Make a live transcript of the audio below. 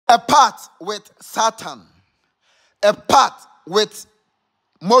a pact with Satan, a pact with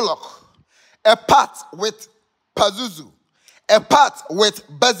Moloch, a pact with Pazuzu, a pact with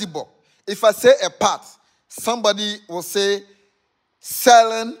Beelzebub. If I say a pact, somebody will say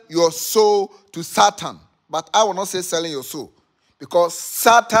selling your soul to Satan. But I will not say selling your soul, because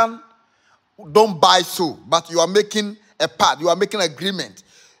Satan don't buy soul, but you are making a pact, you are making an agreement.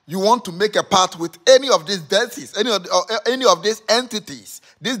 You want to make a pact with any of these deities, any of these entities,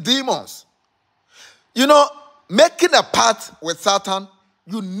 these demons. You know, making a pact with Satan,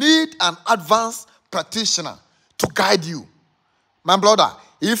 you need an advanced practitioner to guide you. My brother,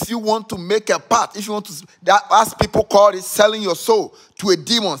 if you want to make a pact, if you want to, as people call it, selling your soul to a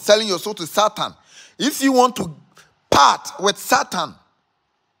demon, selling your soul to Satan. If you want to part with Satan,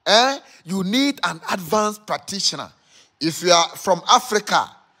 you need an advanced practitioner. If you are from Africa,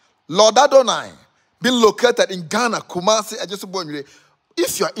 Lord Adonai, being located in Ghana, Kumasi, Ajesu,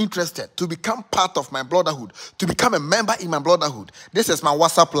 if you are interested to become part of my brotherhood, to become a member in my brotherhood, this is my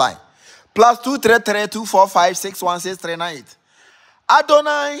WhatsApp line. +233-245-616-398.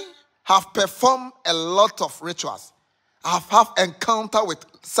 Adonai have performed a lot of rituals. I have encounter with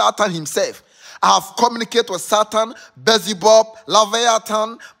Satan himself. I have communicated with Satan, Beelzebub,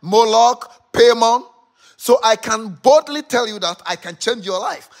 Leviathan, Moloch, Paimon. So I can boldly tell you that I can change your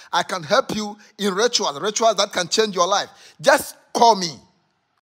life. I can help you in rituals that can change your life. Just call me.